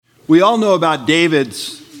We all know about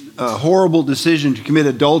David's horrible decision to commit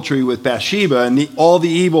adultery with Bathsheba and all the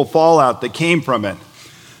evil fallout that came from it.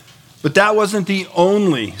 But that wasn't the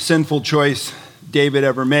only sinful choice David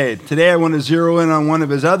ever made. Today I want to zero in on one of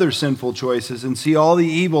his other sinful choices and see all the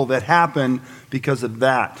evil that happened because of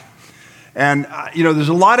that. And, there's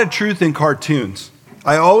a lot of truth in cartoons.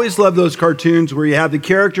 I always love those cartoons where you have the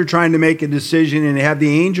character trying to make a decision and you have the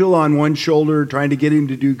angel on one shoulder trying to get him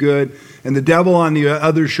to do good and the devil on the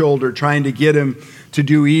other shoulder trying to get him to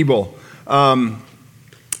do evil.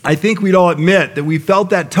 I think we'd all admit that we felt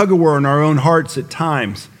that tug-of-war in our own hearts at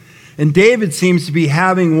times. And David seems to be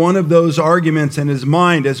having one of those arguments in his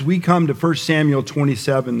mind as we come to 1 Samuel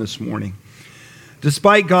 27 this morning.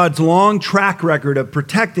 Despite God's long track record of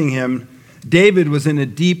protecting him, David was in a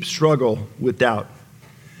deep struggle with doubt.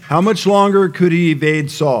 How much longer could he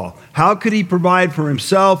evade Saul? How could he provide for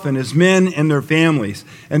himself and his men and their families?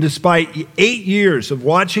 And despite 8 years of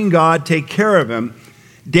watching God take care of him,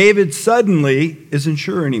 David suddenly isn't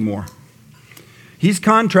sure anymore. He's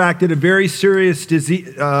contracted a very serious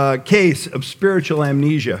case of spiritual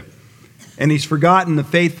amnesia, and he's forgotten the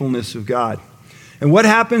faithfulness of God. And what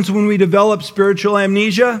happens when we develop spiritual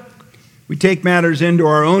amnesia? We take matters into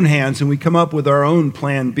our own hands and we come up with our own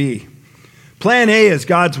plan B. Plan A is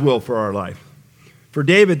God's will for our life. For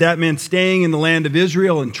David, that meant staying in the land of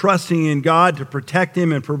Israel and trusting in God to protect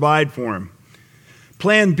him and provide for him.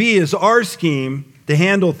 Plan B is our scheme to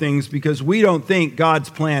handle things because we don't think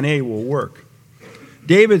God's plan A will work.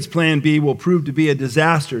 David's plan B will prove to be a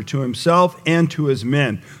disaster to himself and to his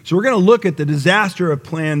men. So we're going to look at the disaster of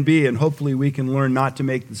plan B, and hopefully we can learn not to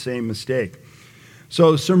make the same mistake.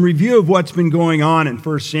 So some review of what's been going on in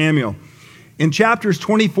 1 Samuel. In chapters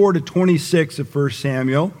 24 to 26 of 1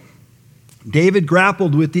 Samuel, David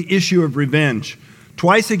grappled with the issue of revenge,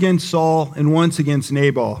 twice against Saul and once against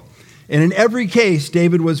Nabal. And in every case,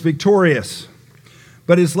 David was victorious.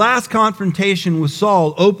 But his last confrontation with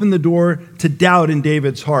Saul opened the door to doubt in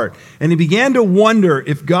David's heart. And he began to wonder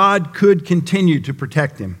if God could continue to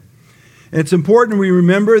protect him. And it's important we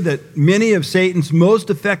remember that many of Satan's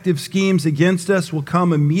most effective schemes against us will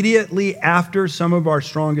come immediately after some of our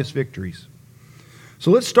strongest victories. So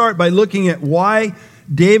let's start by looking at why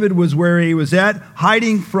David was where he was at,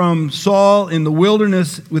 hiding from Saul in the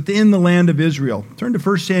wilderness within the land of Israel. Turn to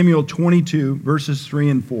 1 Samuel 22, verses 3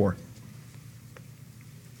 and 4.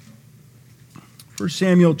 1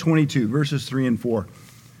 Samuel 22, verses 3 and 4.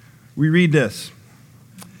 We read this.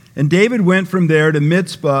 And David went from there to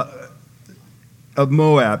Mizpah of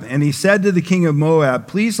Moab, and he said to the king of Moab,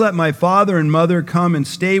 "Please let my father and mother come and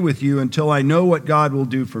stay with you until I know what God will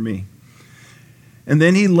do for me." And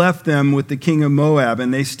then he left them with the king of Moab,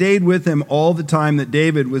 and they stayed with him all the time that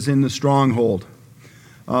David was in the stronghold.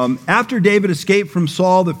 After David escaped from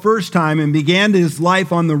Saul the first time and began his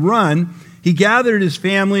life on the run, he gathered his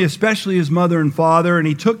family, especially his mother and father, and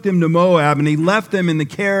he took them to Moab, and he left them in the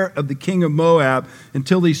care of the king of Moab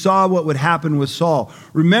until he saw what would happen with Saul.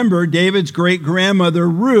 Remember, David's great-grandmother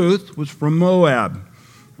Ruth was from Moab,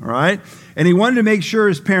 all right? And he wanted to make sure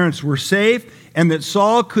his parents were safe and that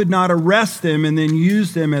Saul could not arrest them and then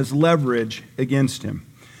use them as leverage against him.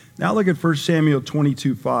 Now look at 1 Samuel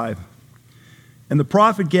 22:5. And the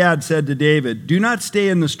prophet Gad said to David, "Do not stay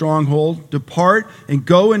in the stronghold. Depart and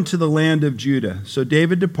go into the land of Judah." So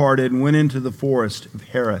David departed and went into the forest of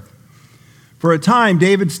Hereth. For a time,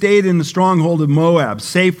 David stayed in the stronghold of Moab,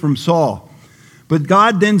 safe from Saul. But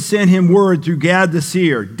God then sent him word through Gad the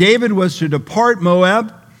seer. David was to depart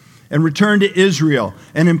Moab and return to Israel.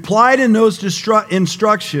 And implied in those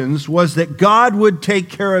instructions was that God would take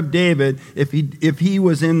care of David if he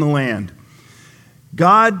was in the land.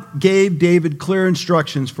 God gave David clear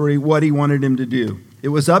instructions for what he wanted him to do. It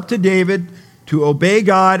was up to David to obey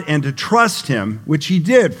God and to trust him, which he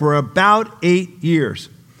did for about 8 years.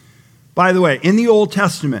 By the way, in the Old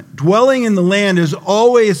Testament, dwelling in the land is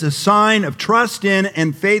always a sign of trust in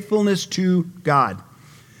and faithfulness to God.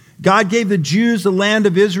 God gave the Jews the land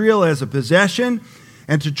of Israel as a possession,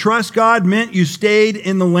 and to trust God meant you stayed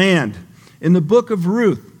in the land. In the book of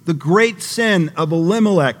Ruth, the great sin of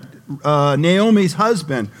Elimelech, Naomi's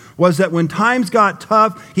husband, was that when times got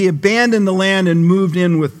tough, he abandoned the land and moved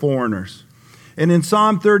in with foreigners. And in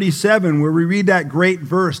Psalm 37, where we read that great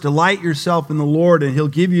verse, "Delight yourself in the Lord, and he'll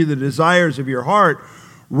give you the desires of your heart,"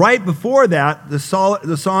 right before that, the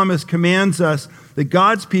psalmist commands us that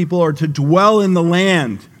God's people are to dwell in the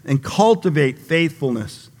land and cultivate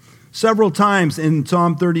faithfulness. Several times in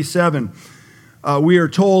Psalm 37, we are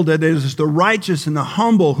told that it is the righteous and the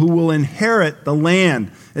humble who will inherit the land,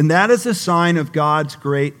 and that is a sign of God's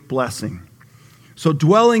great blessing. So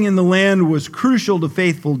dwelling in the land was crucial to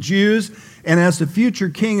faithful Jews, And as the future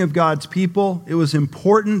king of God's people, it was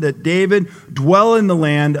important that David dwell in the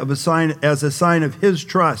land as a sign of his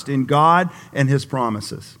trust in God and his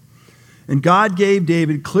promises. And God gave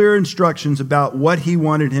David clear instructions about what he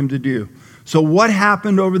wanted him to do. So what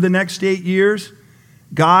happened over the next 8 years?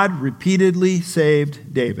 God repeatedly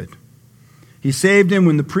saved David. He saved him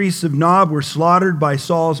when the priests of Nob were slaughtered by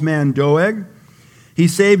Saul's man Doeg. He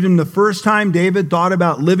saved him the first time David thought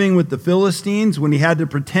about living with the Philistines, when he had to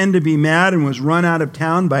pretend to be mad and was run out of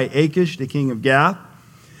town by Achish, the king of Gath.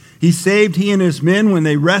 He saved he and his men when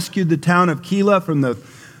they rescued the town of Keilah from the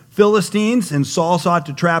Philistines, and Saul sought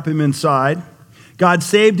to trap him inside. God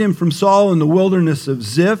saved him from Saul in the wilderness of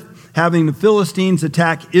Ziph, having the Philistines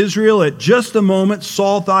attack Israel at just the moment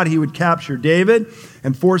Saul thought he would capture David,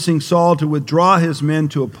 and forcing Saul to withdraw his men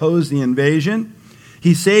to oppose the invasion.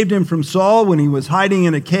 He saved him from Saul when he was hiding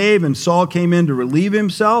in a cave and Saul came in to relieve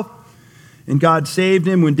himself. And God saved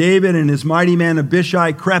him when David and his mighty man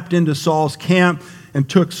Abishai crept into Saul's camp and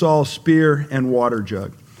took Saul's spear and water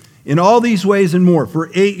jug. In all these ways and more, for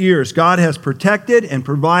 8 years, God has protected and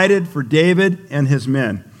provided for David and his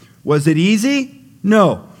men. Was it easy?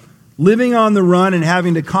 No. Living on the run and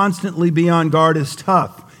having to constantly be on guard is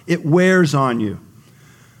tough. It wears on you.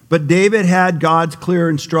 But David had God's clear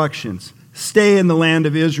instructions. Stay in the land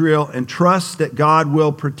of Israel and trust that God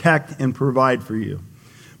will protect and provide for you.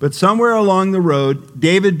 But somewhere along the road,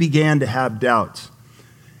 David began to have doubts.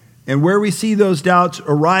 And where we see those doubts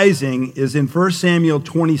arising is in 1 Samuel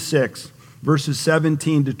 26, verses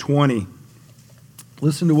 17 to 20.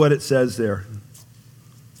 Listen to what it says there.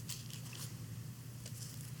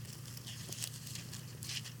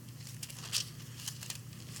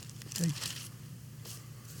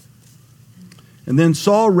 And then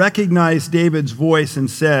Saul recognized David's voice and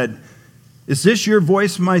said, "Is this your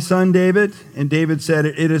voice, my son David?" And David said,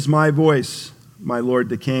 "It is my voice, my lord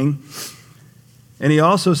the king." And he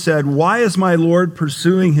also said, "Why is my lord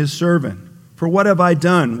pursuing his servant? For what have I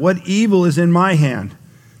done? What evil is in my hand?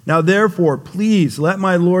 Now therefore, please let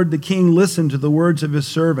my lord the king listen to the words of his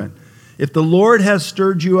servant. If the Lord has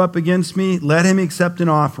stirred you up against me, let him accept an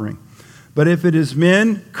offering. But if it is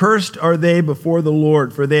men, cursed are they before the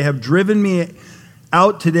Lord, for they have driven me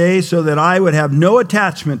out today so that I would have no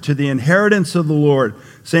attachment to the inheritance of the Lord,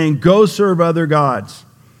 saying, 'Go serve other gods.'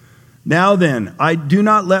 Now then, I do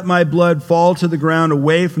not let my blood fall to the ground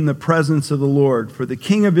away from the presence of the Lord, for the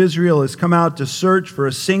king of Israel has come out to search for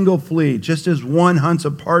a single flea, just as one hunts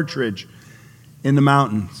a partridge in the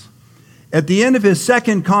mountains." At the end of his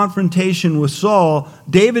second confrontation with Saul,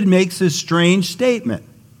 David makes this strange statement,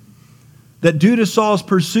 that due to Saul's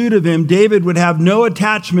pursuit of him, David would have no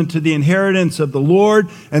attachment to the inheritance of the Lord,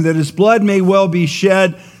 and that his blood may well be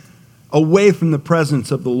shed away from the presence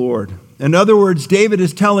of the Lord. In other words, David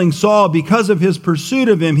is telling Saul, because of his pursuit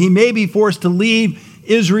of him, he may be forced to leave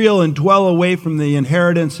Israel and dwell away from the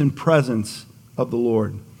inheritance and presence of the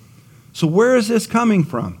Lord. So where is this coming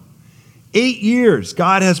from? 8 years,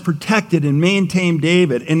 God has protected and maintained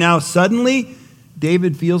David, and now suddenly,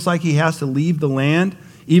 David feels like he has to leave the land,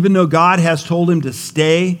 even though God has told him to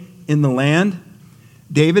stay in the land.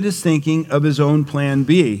 David is thinking of his own plan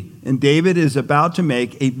B, and David is about to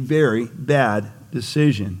make a very bad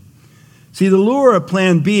decision. See, the lure of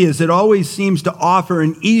plan B is it always seems to offer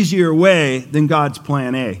an easier way than God's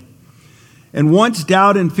plan A. And once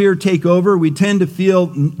doubt and fear take over, we tend to feel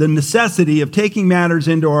the necessity of taking matters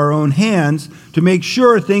into our own hands to make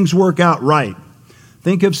sure things work out right.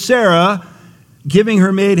 Think of Sarah giving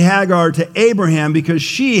her maid Hagar to Abraham because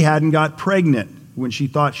she hadn't got pregnant when she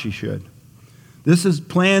thought she should. This is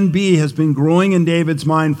plan B has been growing in David's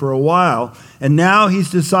mind for a while, and now he's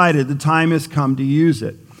decided the time has come to use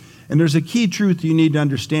it. And there's a key truth you need to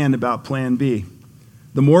understand about plan B.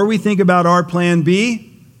 The more we think about our plan B,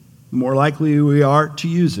 the more likely we are to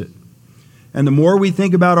use it. And the more we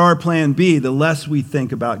think about our plan B, the less we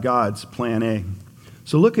think about God's plan A.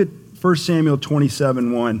 So look at 1 Samuel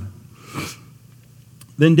 27:1.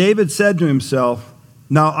 Then David said to himself,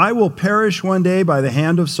 "Now I will perish one day by the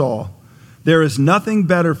hand of Saul. There is nothing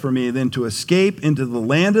better for me than to escape into the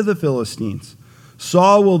land of the Philistines.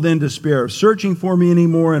 Saul will then despair of searching for me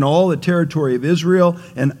anymore in all the territory of Israel,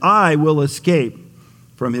 and I will escape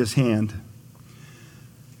from his hand."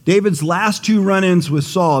 David's last 2 run-ins with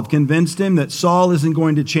Saul have convinced him that Saul isn't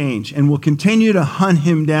going to change and will continue to hunt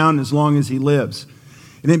him down as long as he lives.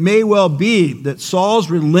 And it may well be that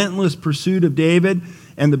Saul's relentless pursuit of David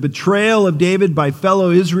and the betrayal of David by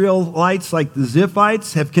fellow Israelites like the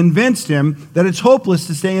Ziphites have convinced him that it's hopeless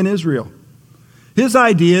to stay in Israel. His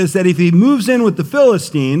idea is that if he moves in with the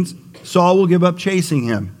Philistines, Saul will give up chasing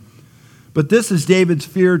him. But this is David's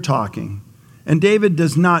fear talking. And David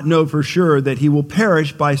does not know for sure that he will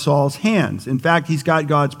perish by Saul's hands. In fact, he's got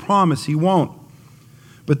God's promise he won't.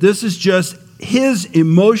 But this is just his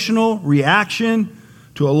emotional reaction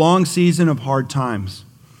to a long season of hard times.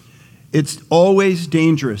 It's always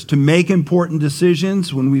dangerous to make important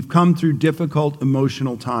decisions when we've come through difficult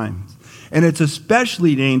emotional times. And it's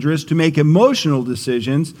especially dangerous to make emotional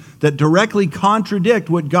decisions that directly contradict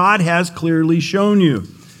what God has clearly shown you.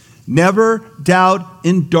 Never doubt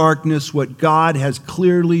in darkness what God has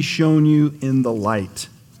clearly shown you in the light.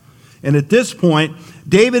 And at this point,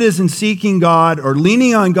 David isn't seeking God or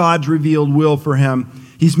leaning on God's revealed will for him.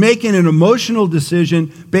 He's making an emotional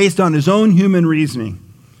decision based on his own human reasoning.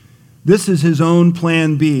 This is his own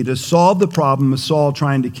plan B to solve the problem of Saul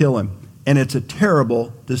trying to kill him. And it's a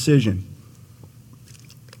terrible decision.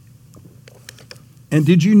 And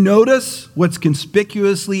did you notice what's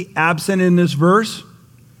conspicuously absent in this verse?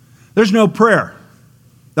 There's no prayer.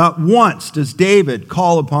 Not once does David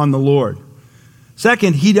call upon the Lord.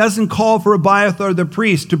 Second, he doesn't call for Abiathar the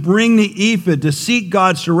priest to bring the ephod to seek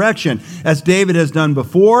God's direction, as David has done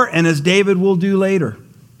before and as David will do later.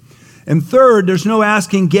 And third, there's no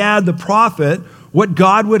asking Gad the prophet what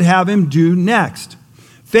God would have him do next.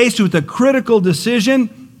 Faced with a critical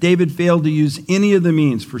decision, David failed to use any of the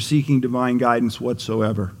means for seeking divine guidance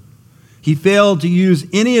whatsoever. He failed to use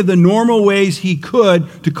any of the normal ways he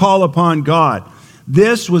could to call upon God.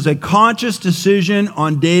 This was a conscious decision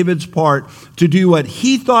on David's part to do what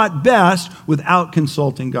he thought best without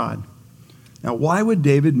consulting God. Now, why would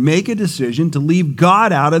David make a decision to leave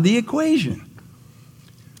God out of the equation?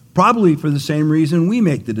 Probably for the same reason we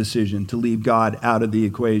make the decision to leave God out of the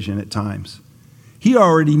equation at times. He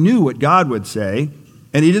already knew what God would say,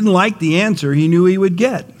 and he didn't like the answer he knew he would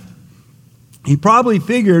get. He probably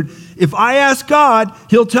figured, if I ask God,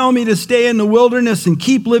 he'll tell me to stay in the wilderness and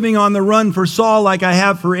keep living on the run for Saul like I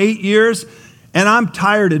have for 8 years, and I'm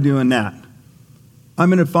tired of doing that. I'm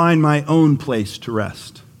going to find my own place to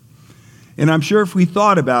rest. And I'm sure if we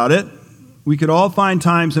thought about it, we could all find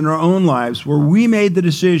times in our own lives where we made the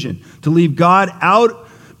decision to leave God out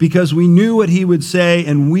because we knew what he would say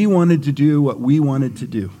and we wanted to do what we wanted to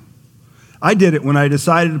do. I did it when I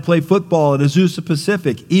decided to play football at Azusa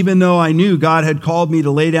Pacific, even though I knew God had called me to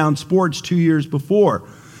lay down sports 2 years before.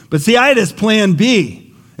 But see, I had this plan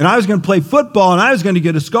B, and I was going to play football, and I was going to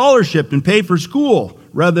get a scholarship and pay for school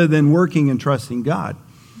rather than working and trusting God.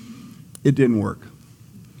 It didn't work.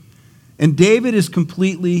 And David is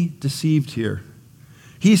completely deceived here.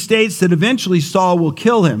 He states that eventually Saul will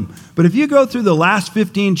kill him. But if you go through the last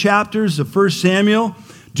 15 chapters of 1 Samuel,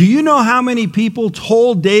 do you know how many people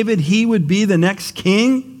told David he would be the next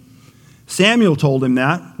king? Samuel told him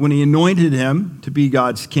that when he anointed him to be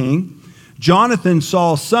God's king. Jonathan,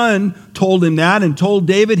 Saul's son, told him that and told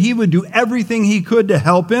David he would do everything he could to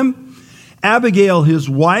help him. Abigail, his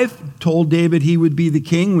wife, told David he would be the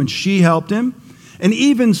king when she helped him. And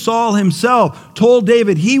even Saul himself told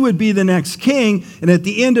David he would be the next king. And at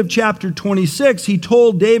the end of chapter 26, he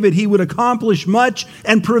told David he would accomplish much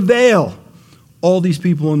and prevail. All these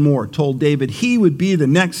people and more told David he would be the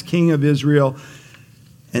next king of Israel.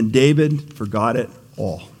 And David forgot it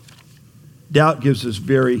all. Doubt gives us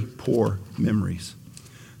very poor memories.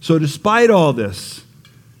 So despite all this,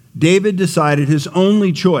 David decided his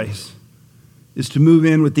only choice is to move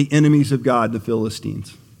in with the enemies of God, the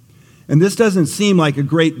Philistines. And this doesn't seem like a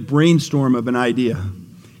great brainstorm of an idea.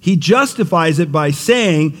 He justifies it by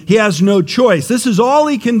saying he has no choice. This is all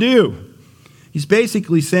he can do. He's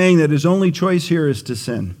basically saying that his only choice here is to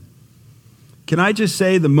sin. Can I just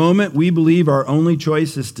say, the moment we believe our only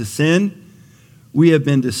choice is to sin, we have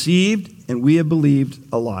been deceived and we have believed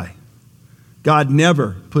a lie. God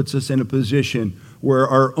never puts us in a position where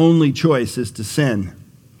our only choice is to sin.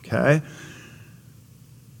 Okay?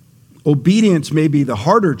 Obedience may be the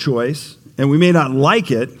harder choice, and we may not like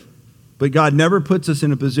it, but God never puts us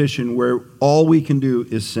in a position where all we can do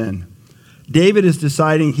is sin. David is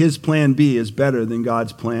deciding his plan B is better than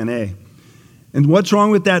God's plan A. And what's wrong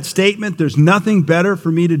with that statement? There's nothing better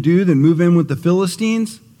for me to do than move in with the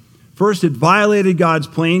Philistines. First, it violated God's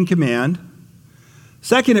plain command.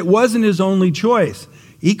 Second, it wasn't his only choice.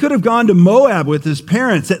 He could have gone to Moab with his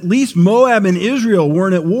parents. At least Moab and Israel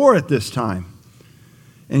weren't at war at this time.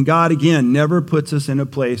 And God, again, never puts us in a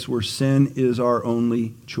place where sin is our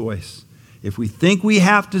only choice. If we think we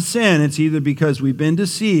have to sin, it's either because we've been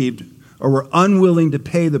deceived or we're unwilling to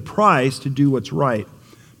pay the price to do what's right.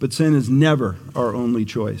 But sin is never our only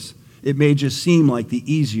choice. It may just seem like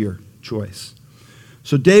the easier choice.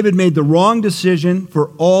 So David made the wrong decision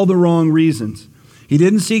for all the wrong reasons. He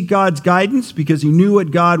didn't seek God's guidance because he knew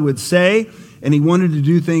what God would say, and he wanted to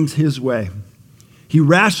do things his way. He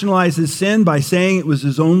rationalized his sin by saying it was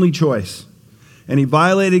his only choice, and he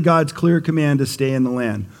violated God's clear command to stay in the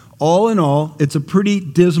land. All in all, it's a pretty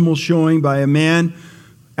dismal showing by a man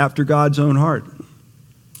after God's own heart.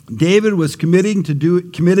 David was committed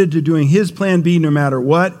to doing his plan B no matter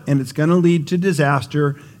what, and it's going to lead to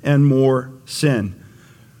disaster and more sin.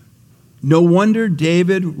 No wonder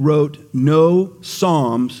David wrote no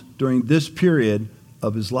Psalms during this period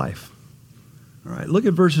of his life. All right, look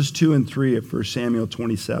at verses 2 and 3 of 1 Samuel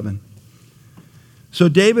 27. So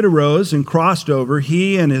David arose and crossed over,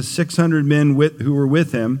 he and his 600 men who were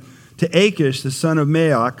with him, to Achish, the son of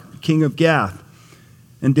Maoch, king of Gath.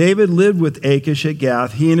 And David lived with Achish at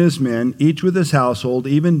Gath, he and his men, each with his household,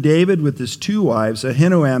 even David with his 2 wives,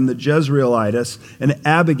 Ahinoam the Jezreelitess, and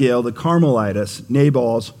Abigail the Carmelitess,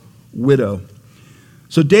 Nabal's widow.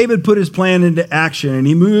 So David put his plan into action, and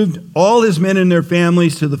he moved all his men and their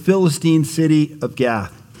families to the Philistine city of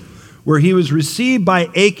Gath, where he was received by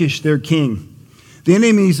Achish, their king. The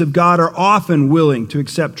enemies of God are often willing to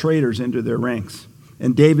accept traitors into their ranks,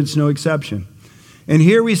 and David's no exception. And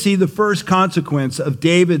here we see the first consequence of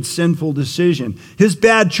David's sinful decision. His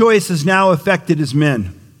bad choice has now affected his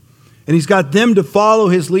men, and he's got them to follow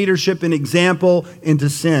his leadership and example into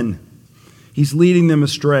sin. He's leading them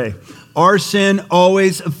astray. Our sin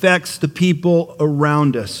always affects the people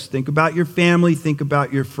around us. Think about your family, think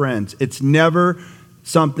about your friends. It's never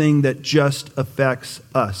something that just affects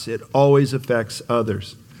us. It always affects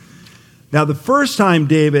others. Now, the first time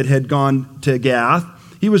David had gone to Gath,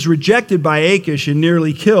 he was rejected by Achish and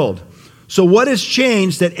nearly killed. So what has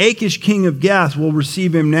changed that Achish, king of Gath, will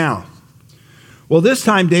receive him now? Well, this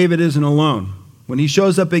time David isn't alone. When he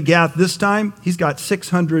shows up at Gath this time, he's got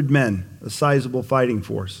 600 men, a sizable fighting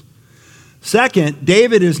force. Second,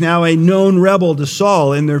 David is now a known rebel to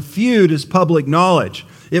Saul, and their feud is public knowledge.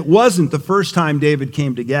 It wasn't the first time David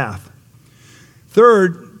came to Gath.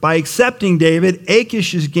 Third, by accepting David,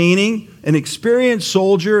 Achish is gaining an experienced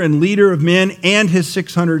soldier and leader of men and his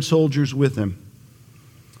 600 soldiers with him.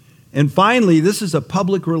 And finally, this is a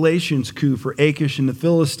public relations coup for Achish and the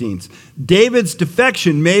Philistines. David's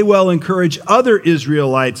defection may well encourage other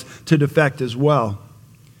Israelites to defect as well.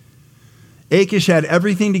 Achish had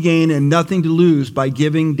everything to gain and nothing to lose by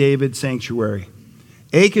giving David sanctuary.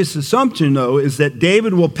 Achish's assumption, though, is that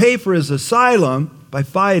David will pay for his asylum by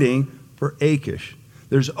fighting for Achish.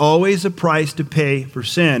 There's always a price to pay for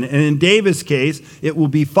sin. And in David's case, it will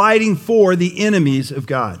be fighting for the enemies of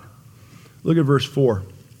God. Look at verse 4.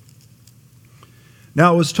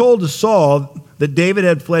 Now it was told to Saul that David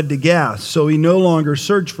had fled to Gath, so he no longer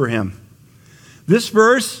searched for him. This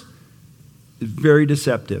verse is very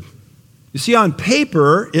deceptive. You see, on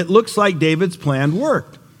paper, it looks like David's plan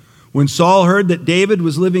worked. When Saul heard that David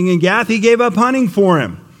was living in Gath, he gave up hunting for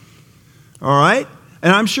him. All right?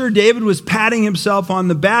 And I'm sure David was patting himself on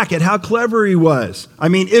the back at how clever he was. I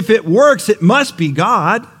mean, if it works, it must be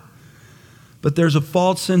God. But there's a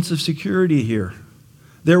false sense of security here.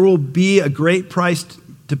 There will be a great price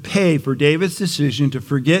to pay for David's decision to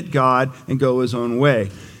forget God and go his own way.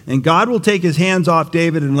 And God will take his hands off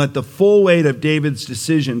David and let the full weight of David's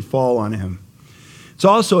decision fall on him. It's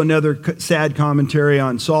also another sad commentary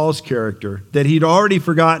on Saul's character, that he'd already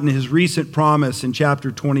forgotten his recent promise in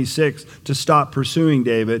chapter 26 to stop pursuing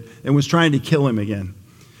David and was trying to kill him again.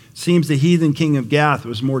 It seems the heathen king of Gath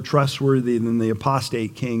was more trustworthy than the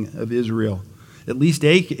apostate king of Israel. At least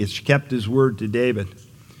Achish kept his word to David.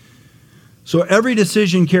 So every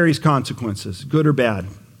decision carries consequences, good or bad.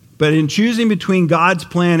 But in choosing between God's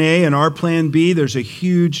plan A and our plan B, there's a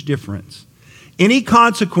huge difference. Any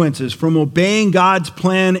consequences from obeying God's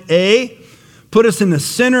plan A put us in the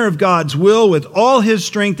center of God's will with all his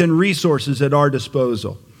strength and resources at our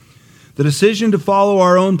disposal. The decision to follow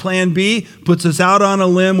our own plan B puts us out on a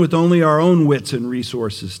limb with only our own wits and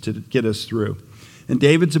resources to get us through. And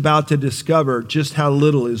David's about to discover just how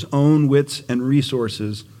little his own wits and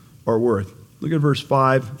resources are worth. Look at verse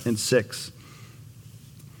 5 and 6.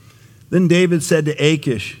 Then David said to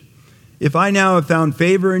Achish, "If I now have found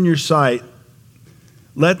favor in your sight,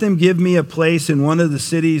 let them give me a place in one of the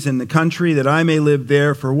cities in the country that I may live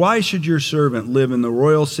there, for why should your servant live in the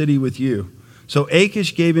royal city with you?" So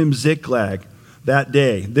Achish gave him Ziklag that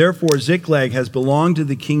day. Therefore Ziklag has belonged to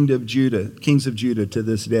the kings of Judah to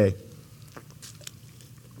this day.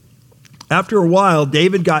 After a while,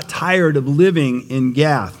 David got tired of living in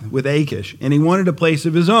Gath with Achish, and he wanted a place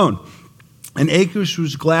of his own. And Achish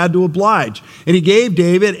was glad to oblige. And he gave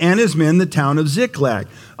David and his men the town of Ziklag.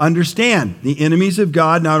 Understand, the enemies of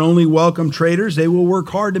God not only welcome traitors, they will work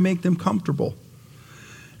hard to make them comfortable.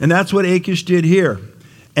 And that's what Achish did here.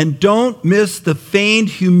 And don't miss the feigned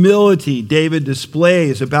humility David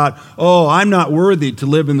displays about, oh, I'm not worthy to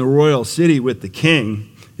live in the royal city with the king.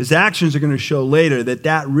 His actions are going to show later that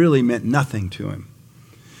that really meant nothing to him.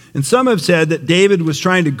 And some have said that David was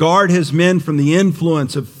trying to guard his men from the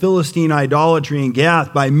influence of Philistine idolatry in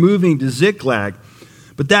Gath by moving to Ziklag.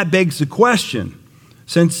 But that begs the question,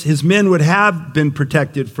 since his men would have been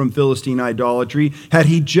protected from Philistine idolatry, had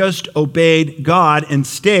he just obeyed God and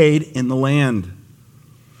stayed in the land?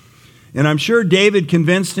 And I'm sure David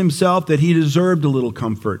convinced himself that he deserved a little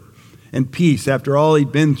comfort and peace after all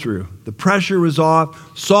he'd been through. The pressure was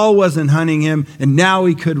off, Saul wasn't hunting him, and now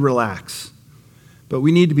he could relax. But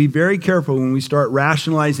we need to be very careful when we start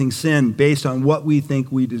rationalizing sin based on what we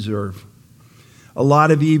think we deserve. A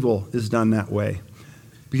lot of evil is done that way.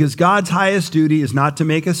 Because God's highest duty is not to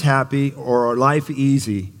make us happy or our life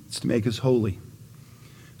easy, it's to make us holy.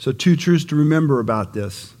 So 2 truths to remember about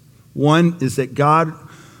this. One is that God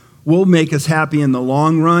will make us happy in the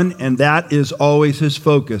long run, and that is always his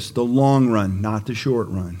focus, the long run, not the short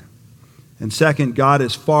run. And second, God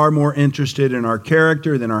is far more interested in our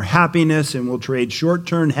character than our happiness, and will trade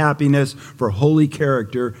short-term happiness for holy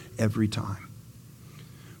character every time.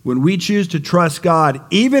 When we choose to trust God,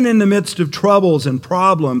 even in the midst of troubles and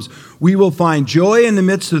problems, we will find joy in the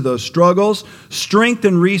midst of those struggles, strength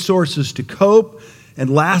and resources to cope, and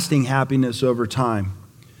lasting happiness over time.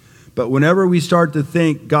 But whenever we start to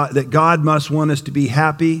think that God must want us to be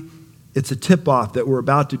happy, it's a tip-off that we're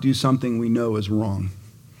about to do something we know is wrong.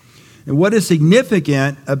 And what is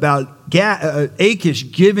significant about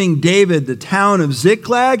Achish giving David the town of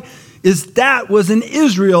Ziklag is that was an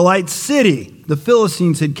Israelite city the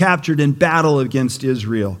Philistines had captured in battle against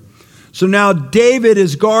Israel. So now David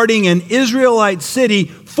is guarding an Israelite city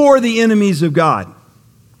for the enemies of God.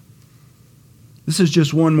 This is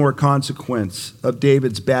just one more consequence of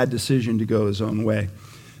David's bad decision to go his own way.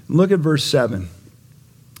 Look at verse 7.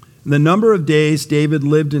 The number of days David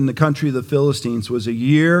lived in the country of the Philistines was 1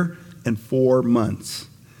 year and 4 months.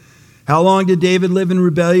 How long did David live in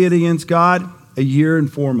rebellion against God? 1 year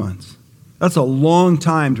and 4 months. That's a long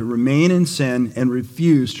time to remain in sin and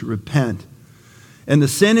refuse to repent. And the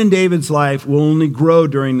sin in David's life will only grow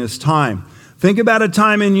during this time. Think about a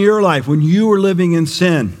time in your life when you were living in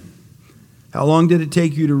sin. How long did it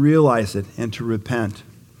take you to realize it and to repent?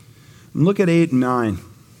 And look at 8 and 9.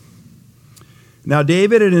 Now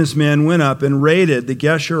David and his men went up and raided the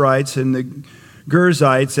Geshurites and the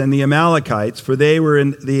Girzites and the Amalekites, for they were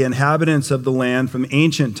the inhabitants of the land from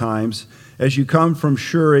ancient times, as you come from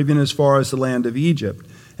Shur, even as far as the land of Egypt.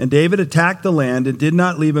 And David attacked the land and did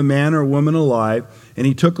not leave a man or woman alive, and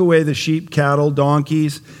he took away the sheep, cattle,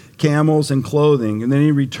 donkeys, camels, and clothing. And then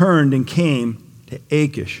he returned and came to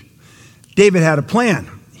Achish. David had a plan.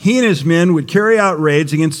 He and his men would carry out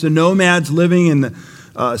raids against the nomads living in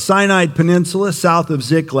the Sinai Peninsula south of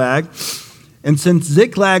Ziklag. And since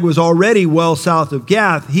Ziklag was already well south of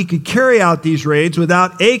Gath, he could carry out these raids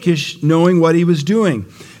without Achish knowing what he was doing.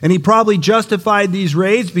 And he probably justified these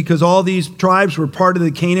raids because all these tribes were part of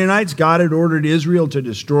the Canaanites God had ordered Israel to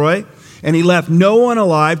destroy. And he left no one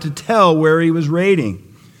alive to tell where he was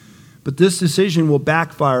raiding. But this decision will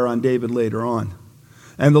backfire on David later on.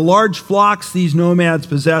 And the large flocks these nomads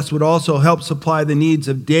possessed would also help supply the needs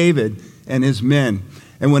of David and his men.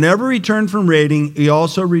 And whenever he returned from raiding, he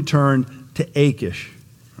also returned to Achish.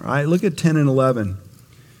 All right, look at 10 and 11.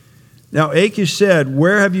 Now Achish said,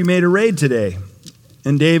 "Where have you made a raid today?"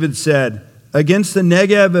 And David said, "Against the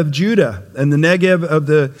Negev of Judah and the Negev of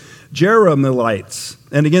the Jerahmeelites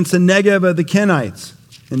and against the Negev of the Kenites."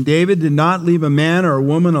 And David did not leave a man or a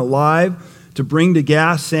woman alive to bring to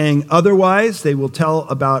Gath, saying, "Otherwise they will tell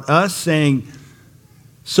about us," saying,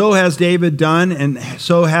 "So has David done, and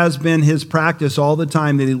so has been his practice all the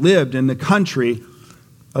time that he lived in the country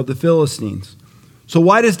of the Philistines." So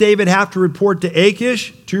why does David have to report to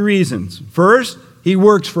Achish? 2 reasons. First, he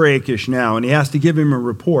works for Achish now, and he has to give him a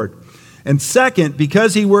report. And second,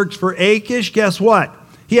 because he works for Achish, guess what?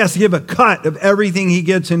 He has to give a cut of everything he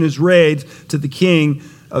gets in his raids to the king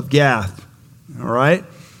of Gath. All right?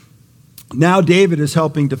 Now David is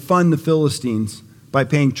helping to fund the Philistines by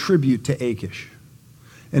paying tribute to Achish.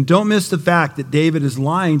 And don't miss the fact that David is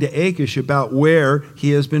lying to Achish about where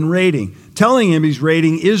he has been raiding, telling him he's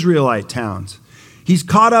raiding Israelite towns. He's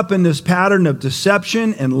caught up in this pattern of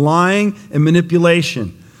deception and lying and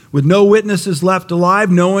manipulation. With no witnesses left alive,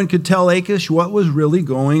 no one could tell Achish what was really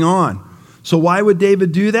going on. So why would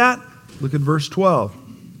David do that? Look at verse 12.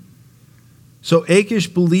 So Achish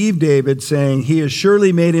believed David, saying, "He has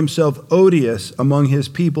surely made himself odious among his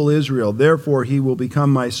people Israel. Therefore he will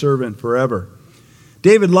become my servant forever."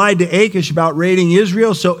 David lied to Achish about raiding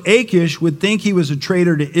Israel, so Achish would think he was a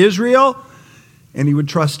traitor to Israel, and he would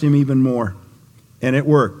trust him even more. And it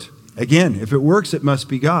worked. Again, if it works, it must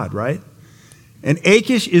be God, right? And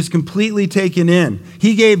Achish is completely taken in.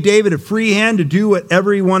 He gave David a free hand to do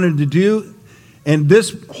whatever he wanted to do, and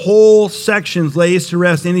this whole section lays to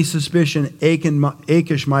rest any suspicion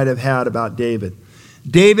Achish might have had about David.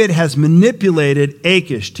 David has manipulated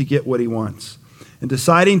Achish to get what he wants. And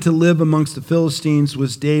deciding to live amongst the Philistines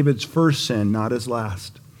was David's first sin, not his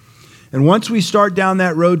last. And once we start down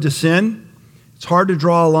that road to sin, it's hard to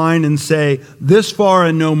draw a line and say, this far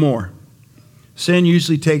and no more. Sin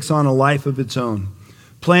usually takes on a life of its own.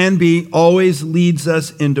 Plan B always leads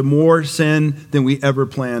us into more sin than we ever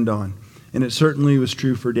planned on. And it certainly was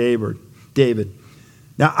true for David.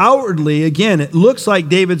 Now, outwardly, again, it looks like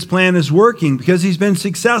David's plan is working because he's been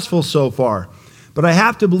successful so far. But I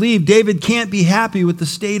have to believe David can't be happy with the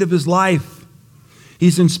state of his life.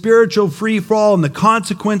 He's in spiritual free fall, and the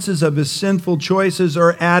consequences of his sinful choices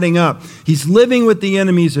are adding up. He's living with the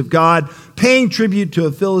enemies of God, paying tribute to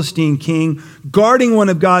a Philistine king, guarding one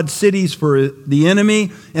of God's cities for the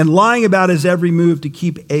enemy, and lying about his every move to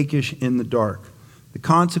keep Achish in the dark. The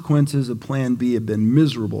consequences of Plan B have been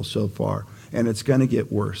miserable so far, and it's going to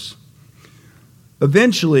get worse.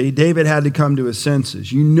 Eventually, David had to come to his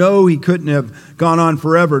senses. You know he couldn't have gone on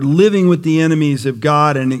forever living with the enemies of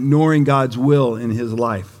God and ignoring God's will in his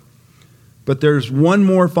life. But there's one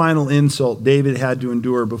more final insult David had to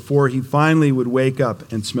endure before he finally would wake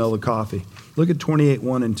up and smell the coffee. Look at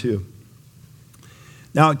 28:1 and 2.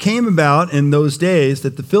 Now it came about in those days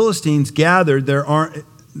that the Philistines gathered their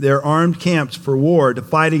armed camps for war to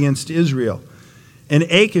fight against Israel. And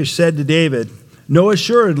Achish said to David, "Know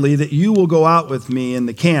assuredly that you will go out with me in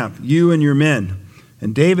the camp, you and your men."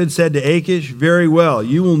 And David said to Achish, "Very well,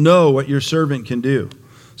 you will know what your servant can do."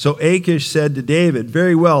 So Achish said to David,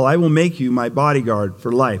 "Very well, I will make you my bodyguard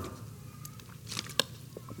for life."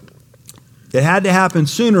 It had to happen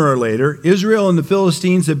sooner or later. Israel and the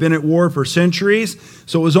Philistines have been at war for centuries,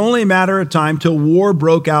 so it was only a matter of time till war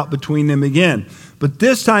broke out between them again. But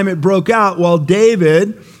this time it broke out while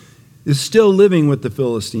David is still living with the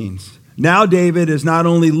Philistines. Now David is not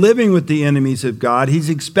only living with the enemies of God, he's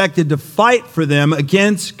expected to fight for them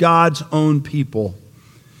against God's own people.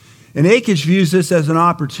 And Achish views this as an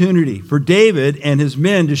opportunity for David and his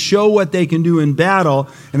men to show what they can do in battle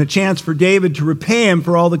and a chance for David to repay him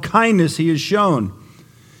for all the kindness he has shown.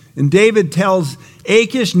 And David tells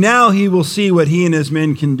Achish now he will see what he and his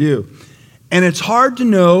men can do. And it's hard to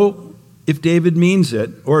know if David means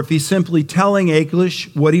it or if he's simply telling Achish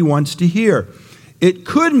what he wants to hear. It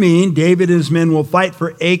could mean David and his men will fight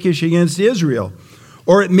for Achish against Israel.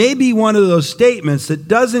 Or it may be one of those statements that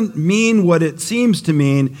doesn't mean what it seems to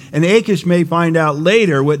mean, and Achish may find out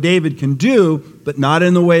later what David can do, but not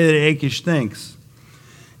in the way that Achish thinks.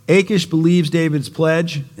 Achish believes David's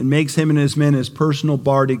pledge and makes him and his men his personal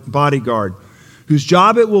bodyguard, whose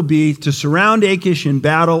job it will be to surround Achish in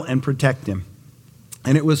battle and protect him.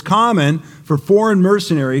 And it was common for foreign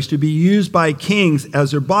mercenaries to be used by kings as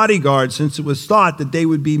their bodyguards, since it was thought that they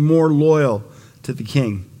would be more loyal to the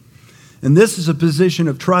king. And this is a position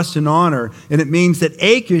of trust and honor, and it means that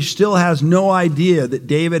Achish still has no idea that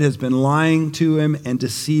David has been lying to him and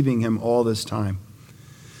deceiving him all this time.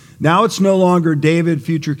 Now it's no longer David,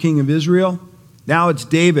 future king of Israel. Now it's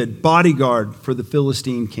David, bodyguard for the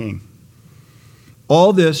Philistine king.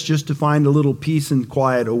 All this just to find a little peace and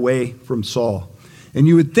quiet away from Saul. And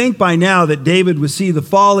you would think by now that David would see the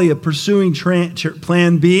folly of pursuing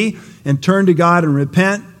Plan B and turn to God and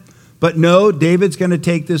repent. But no, David's going to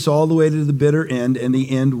take this all the way to the bitter end, and the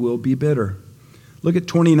end will be bitter. Look at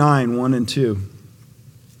 29:1 and 2.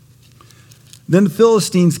 Then the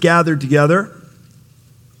Philistines gathered together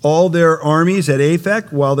all their armies at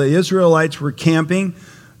Aphek, while the Israelites were camping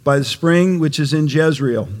by the spring which is in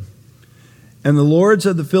Jezreel. And the lords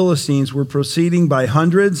of the Philistines were proceeding by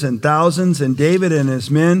hundreds and thousands, and David and his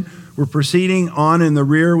men were proceeding on in the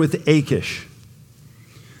rear with Achish.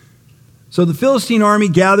 So the Philistine army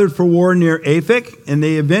gathered for war near Aphek, and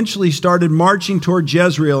they eventually started marching toward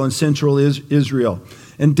Jezreel in central Israel.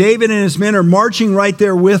 And David and his men are marching right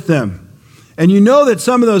there with them. And you know that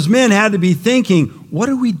some of those men had to be thinking, what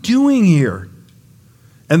are we doing here?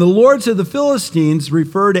 And the lords of the Philistines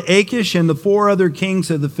refer to Achish and the 4 other kings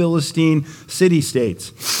of the Philistine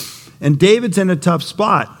city-states. And David's in a tough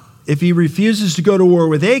spot. If he refuses to go to war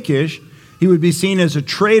with Achish, he would be seen as a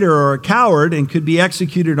traitor or a coward and could be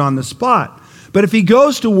executed on the spot. But if he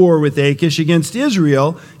goes to war with Achish against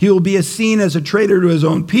Israel, he will be seen as a traitor to his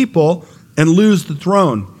own people and lose the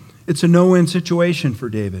throne. It's a no-win situation for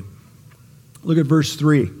David. Look at verse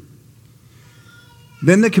 3.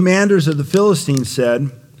 Then the commanders of the Philistines said,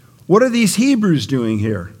 "What are these Hebrews doing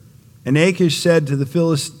here?" And Achish said to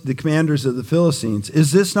the commanders of the Philistines,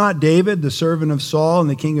 "Is this not David, the servant of Saul and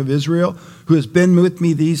the king of Israel, who has been with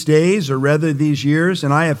me these days, or rather these years,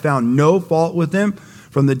 and I have found no fault with him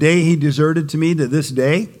from the day he deserted to me to this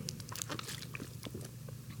day?"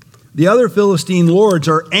 The other Philistine lords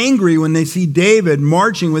are angry when they see David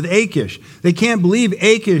marching with Achish. They can't believe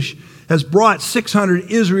Achish has brought 600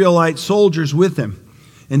 Israelite soldiers with him.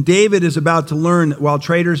 And David is about to learn that while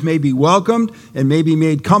traitors may be welcomed and may be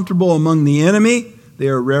made comfortable among the enemy, they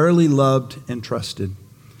are rarely loved and trusted.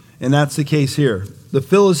 And that's the case here. The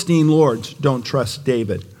Philistine lords don't trust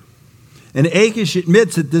David. And Achish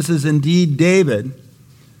admits that this is indeed David,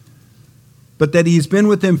 but that he's been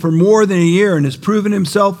with him for more than a year and has proven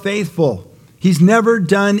himself faithful. He's never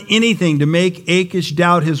done anything to make Achish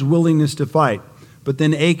doubt his willingness to fight. But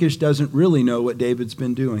then Achish doesn't really know what David's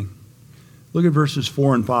been doing. Look at verses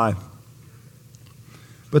 4 and 5.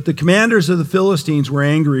 But the commanders of the Philistines were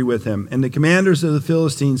angry with him, and the commanders of the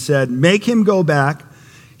Philistines said, "Make him go back,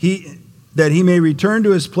 that he may return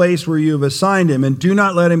to his place where you have assigned him, and do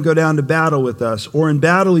not let him go down to battle with us, or in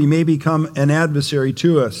battle he may become an adversary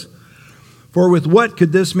to us. For with what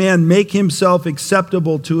could this man make himself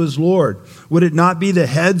acceptable to his Lord? Would it not be the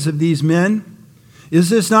heads of these men? Is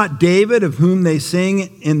this not David, of whom they sing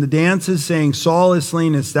in the dances, saying, 'Saul has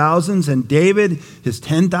slain his thousands, and David his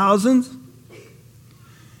 10,000s?'"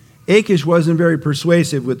 Achish wasn't very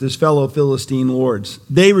persuasive with his fellow Philistine lords.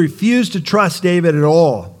 They refused to trust David at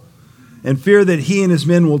all and fear that he and his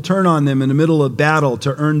men will turn on them in the middle of battle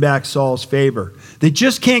to earn back Saul's favor. They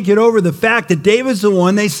just can't get over the fact that David's the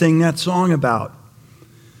one they sing that song about.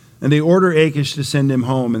 And they order Achish to send him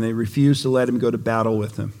home, and they refuse to let him go to battle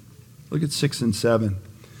with them. Look at 6 and 7.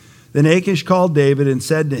 Then Achish called David and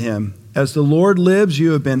said to him, "As the Lord lives,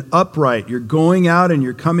 you have been upright. Your going out and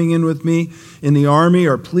your coming in with me in the army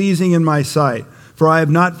are pleasing in my sight. For I have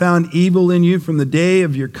not found evil in you from the day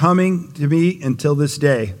of your coming to me until this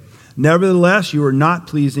day. Nevertheless, you are not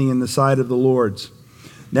pleasing in the sight of the Lord's.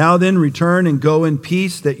 Now then, return and go in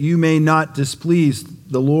peace, that you may not displease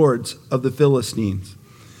the lords of the Philistines."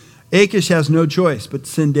 Achish has no choice but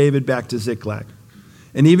to send David back to Ziklag.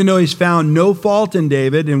 And even though he's found no fault in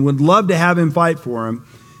David and would love to have him fight for him,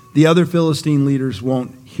 the other Philistine leaders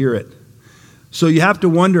won't hear it. So you have to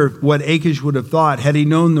wonder what Achish would have thought had he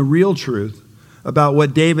known the real truth about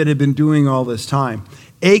what David had been doing all this time.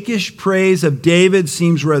 Achish's praise of David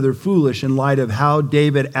seems rather foolish in light of how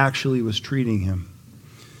David actually was treating him.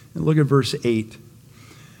 And look at verse 8.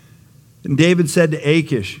 And David said to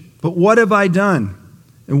Achish, "But what have I done?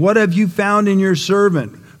 And what have you found in your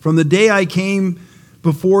servant from the day I came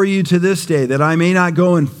before you to this day, that I may not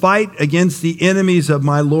go and fight against the enemies of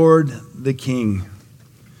my Lord the king?"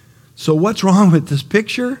 So what's wrong with this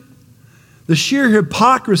picture? The sheer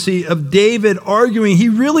hypocrisy of David arguing he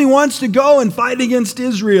really wants to go and fight against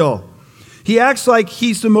Israel. He acts like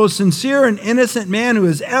he's the most sincere and innocent man who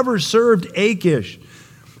has ever served Achish.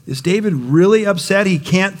 Is David really upset he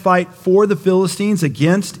can't fight for the Philistines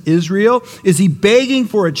against Israel? Is he begging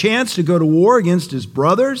for a chance to go to war against his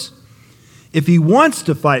brothers? If he wants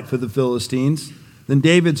to fight for the Philistines, then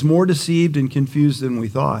David's more deceived and confused than we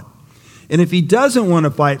thought. And if he doesn't want to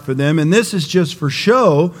fight for them, and this is just for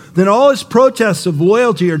show, then all his protests of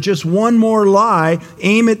loyalty are just one more lie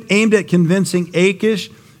aimed at convincing Achish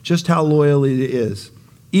just how loyal he is.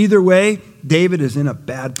 Either way, David is in a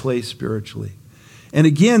bad place spiritually. And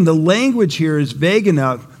again, the language here is vague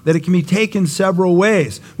enough that it can be taken several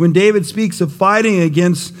ways. When David speaks of fighting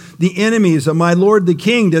against the enemies of my Lord the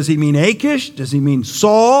king, does he mean Achish? Does he mean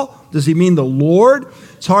Saul? Does he mean the Lord?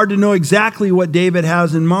 It's hard to know exactly what David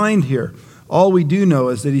has in mind here. All we do know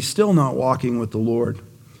is that he's still not walking with the Lord.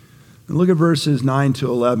 And look at verses 9 to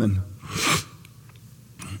 11.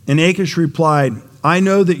 And Achish replied, "I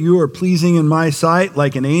know that you are pleasing in my sight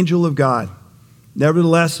like an angel of God.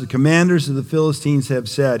 Nevertheless, the commanders of the Philistines have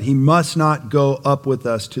said, 'He must not go up with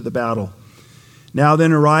us to the battle.' Now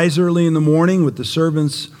then, arise early in the morning with the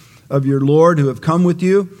servants of your Lord who have come with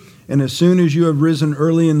you, and as soon as you have risen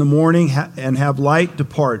early in the morning and have light,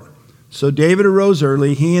 depart." So David arose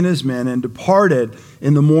early, he and his men, and departed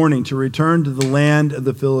in the morning to return to the land of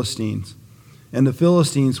the Philistines. And the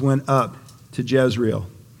Philistines went up to Jezreel.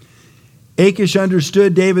 Achish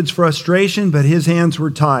understood David's frustration, but his hands were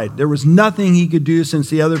tied. There was nothing he could do since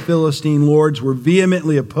the other Philistine lords were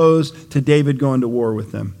vehemently opposed to David going to war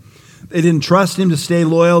with them. They didn't trust him to stay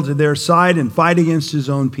loyal to their side and fight against his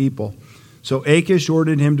own people. So Achish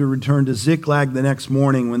ordered him to return to Ziklag the next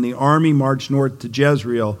morning when the army marched north to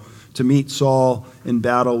Jezreel to meet Saul in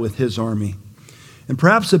battle with his army. And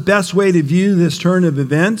perhaps the best way to view this turn of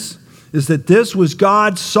events is that this was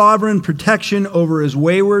God's sovereign protection over his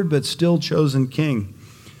wayward but still chosen king.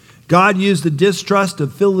 God used the distrust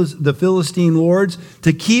of the Philistine lords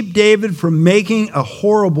to keep David from making a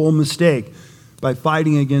horrible mistake by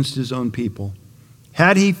fighting against his own people.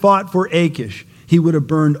 Had he fought for Achish, he would have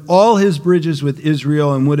burned all his bridges with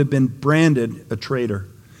Israel and would have been branded a traitor.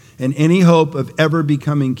 And any hope of ever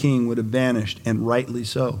becoming king would have vanished, and rightly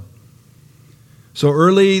so. So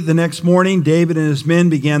early the next morning, David and his men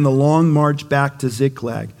began the long march back to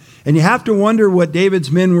Ziklag. And you have to wonder what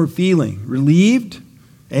David's men were feeling. Relieved?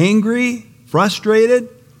 Angry? Frustrated?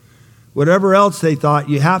 Whatever else they thought,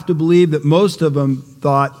 you have to believe that most of them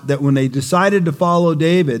thought that when they decided to follow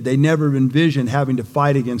David, they never envisioned having to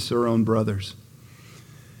fight against their own brothers.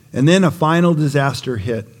 And then a final disaster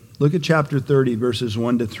hit. Look at chapter 30, verses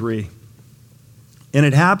 1 to 3. And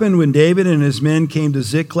it happened when David and his men came to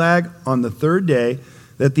Ziklag on the third day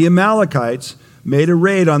that the Amalekites made a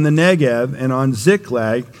raid on the Negev and on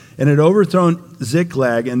Ziklag, and had overthrown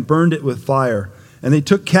Ziklag and burned it with fire. And they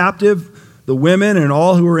took captive the women and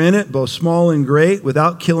all who were in it, both small and great,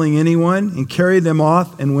 without killing anyone, and carried them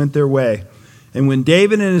off and went their way. And when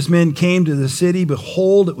David and his men came to the city,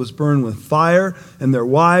 behold, it was burned with fire, and their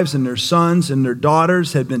wives and their sons and their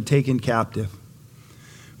daughters had been taken captive.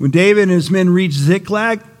 When David and his men reached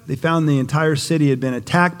Ziklag, they found the entire city had been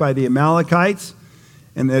attacked by the Amalekites,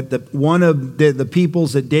 and that one of the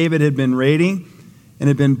peoples that David had been raiding and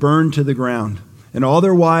had been burned to the ground. And all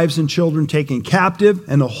their wives and children taken captive,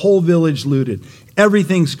 and the whole village looted.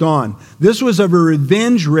 Everything's gone. This was a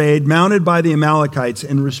revenge raid mounted by the Amalekites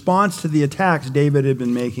in response to the attacks David had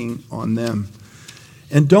been making on them.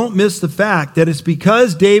 And don't miss the fact that it's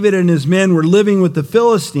because David and his men were living with the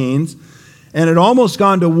Philistines and had almost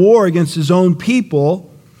gone to war against his own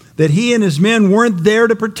people that he and his men weren't there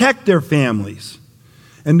to protect their families.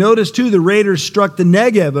 And notice too, the raiders struck the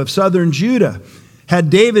Negev of southern Judah. Had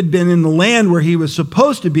David been in the land where he was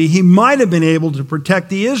supposed to be, he might have been able to protect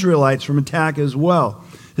the Israelites from attack as well.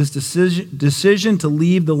 His decision to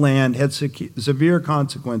leave the land had severe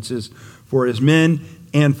consequences for his men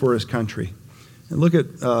and for his country. And look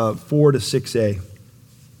at 4 to 6a.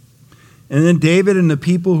 And then David and the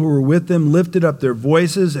people who were with him lifted up their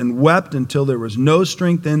voices and wept until there was no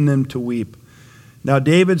strength in them to weep. Now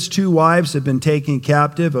David's two wives had been taken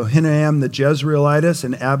captive, Ahinoam the Jezreelitess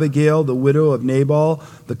and Abigail, the widow of Nabal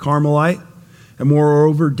the Carmelite. And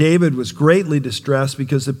moreover, David was greatly distressed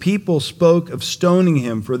because the people spoke of stoning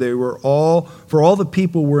him, for all the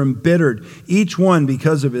people were embittered, each one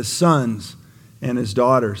because of his sons and his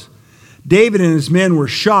daughters. David and his men were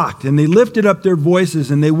shocked, and they lifted up their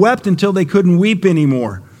voices, and they wept until they couldn't weep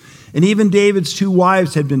anymore. And even David's two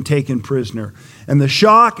wives had been taken prisoner. And the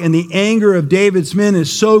shock and the anger of David's men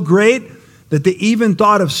is so great that they even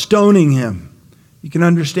thought of stoning him. You can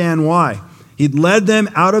understand why. He'd led them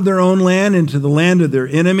out of their own land into the land of their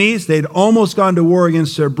enemies. They'd almost gone to war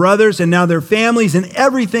against their brothers, and now their families and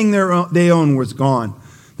everything they owned was gone.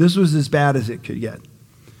 This was as bad as it could get.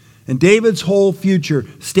 And David's whole future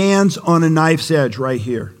stands on a knife's edge right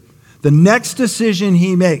here. The next decision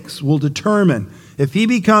he makes will determine if he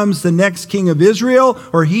becomes the next king of Israel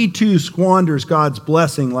or he too squanders God's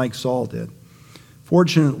blessing like Saul did.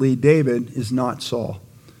 Fortunately, David is not Saul.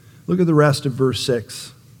 Look at the rest of verse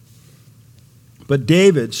 6. But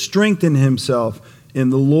David strengthened himself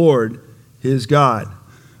in the Lord his God.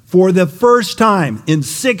 For the first time in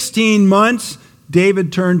 16 months,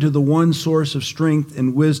 David turned to the one source of strength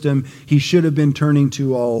and wisdom he should have been turning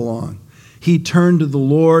to all along. He turned to the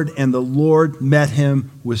Lord, and the Lord met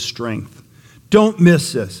him with strength. Don't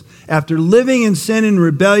miss this. After living in sin and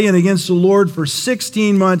rebellion against the Lord for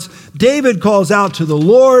 16 months, David calls out to the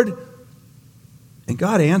Lord, and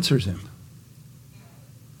God answers him.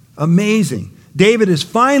 Amazing. David is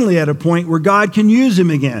finally at a point where God can use him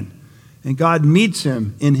again, and God meets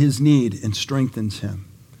him in his need and strengthens him.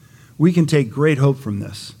 We can take great hope from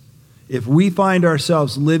this. If we find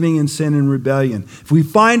ourselves living in sin and rebellion, if we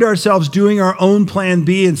find ourselves doing our own plan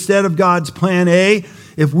B instead of God's plan A,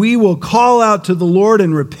 if we will call out to the Lord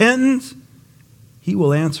in repentance, he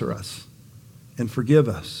will answer us and forgive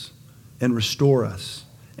us and restore us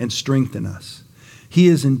and strengthen us. He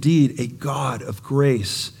is indeed a God of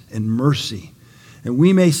grace and mercy. And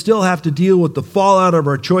we may still have to deal with the fallout of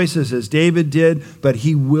our choices as David did, but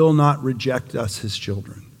he will not reject us, his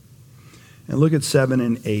children. And look at 7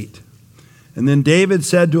 and 8. And then David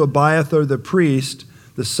said to Abiathar the priest,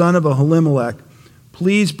 the son of Ahimelech,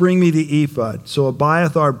 please bring me the ephod. So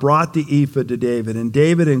Abiathar brought the ephod to David. And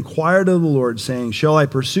David inquired of the Lord, saying, shall I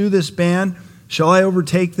pursue this band? Shall I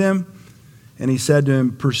overtake them? And he said to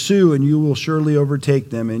him, pursue, and you will surely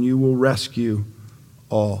overtake them, and you will rescue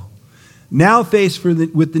all. Now faced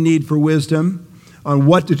with the need for wisdom on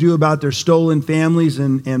what to do about their stolen families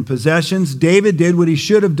and possessions, David did what he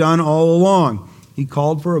should have done all along. He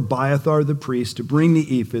called for Abiathar the priest to bring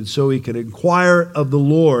the ephod so he could inquire of the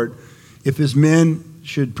Lord if his men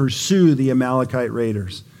should pursue the Amalekite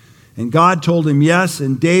raiders. And God told him yes,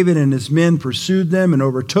 and David and his men pursued them and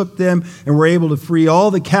overtook them and were able to free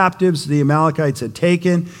all the captives the Amalekites had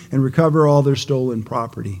taken and recover all their stolen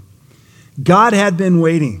property. God had been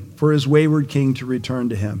waiting for his wayward king to return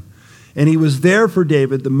to him, and he was there for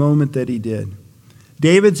David the moment that he did.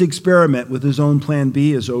 David's experiment with his own plan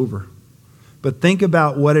B is over. But think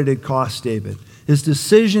about what it had cost David. His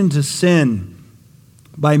decision to sin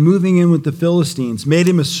by moving in with the Philistines made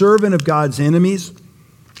him a servant of God's enemies,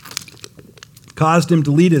 caused him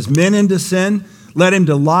to lead his men into sin, led him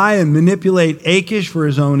to lie and manipulate Achish for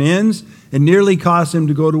his own ends, and nearly caused him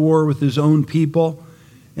to go to war with his own people,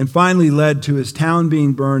 and finally led to his town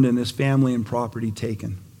being burned and his family and property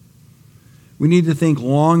taken. We need to think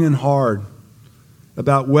long and hard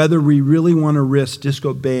about whether we really want to risk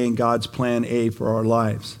disobeying God's plan A for our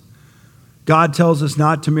lives. God tells us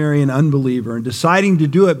not to marry an unbeliever, and deciding to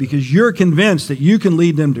do it because you're convinced that you can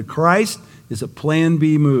lead them to Christ is a plan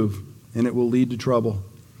B move, and it will lead to trouble.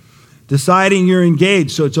 Deciding you're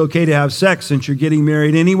engaged so it's okay to have sex since you're getting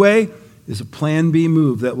married anyway is a plan B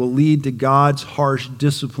move that will lead to God's harsh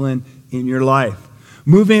discipline in your life.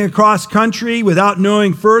 Moving across country without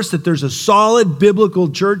knowing first that there's a solid biblical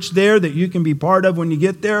church there that you can be part of when you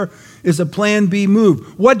get there is a plan B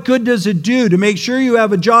move. What good does it do to make sure you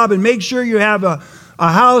have a job and make sure you have a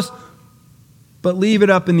house, but leave it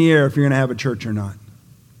up in the air if you're going to have a church or not?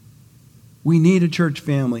 We need a church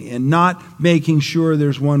family, and not making sure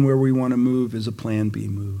there's one where we want to move is a plan B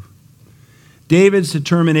move. David's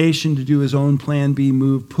determination to do his own plan B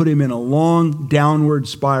move put him in a long downward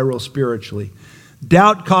spiral spiritually.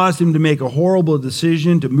 Doubt caused him to make a horrible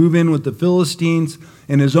decision to move in with the Philistines,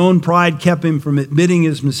 and his own pride kept him from admitting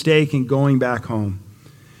his mistake and going back home.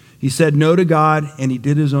 He said no to God, and he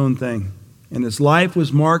did his own thing. And his life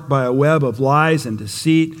was marked by a web of lies and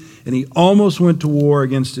deceit, and he almost went to war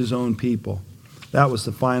against his own people. That was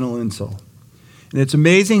the final insult. And it's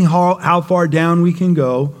amazing how far down we can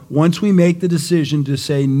go once we make the decision to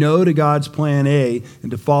say no to God's plan A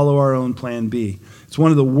and to follow our own plan B. It's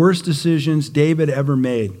one of the worst decisions David ever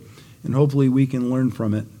made, and hopefully we can learn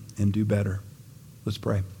from it and do better. Let's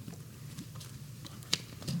pray.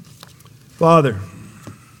 Father,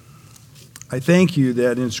 I thank you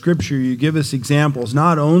that in Scripture you give us examples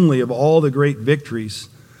not only of all the great victories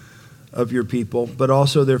of your people, but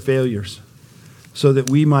also their failures, so that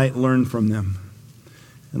we might learn from them.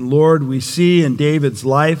 And Lord, we see in David's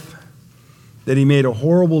life that he made a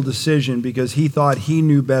horrible decision because he thought he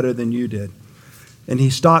knew better than you did. And he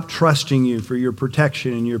stopped trusting you for your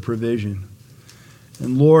protection and your provision.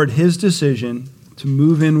 And Lord, his decision to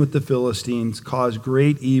move in with the Philistines caused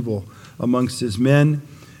great evil amongst his men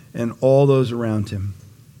and all those around him.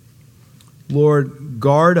 Lord,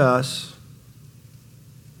 guard us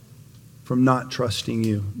from not trusting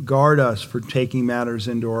you. Guard us for taking matters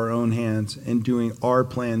into our own hands and doing our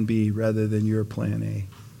plan B rather than your plan A.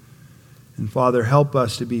 And Father, help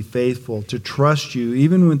us to be faithful, to trust you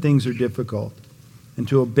even when things are difficult, and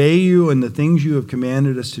to obey you in the things you have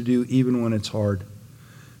commanded us to do even when it's hard.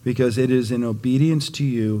 Because it is in obedience to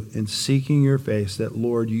you and seeking your face that,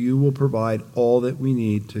 Lord, you will provide all that we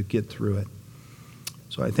need to get through it.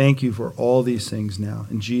 So I thank you for all these things now.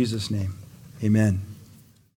 In Jesus' name, amen.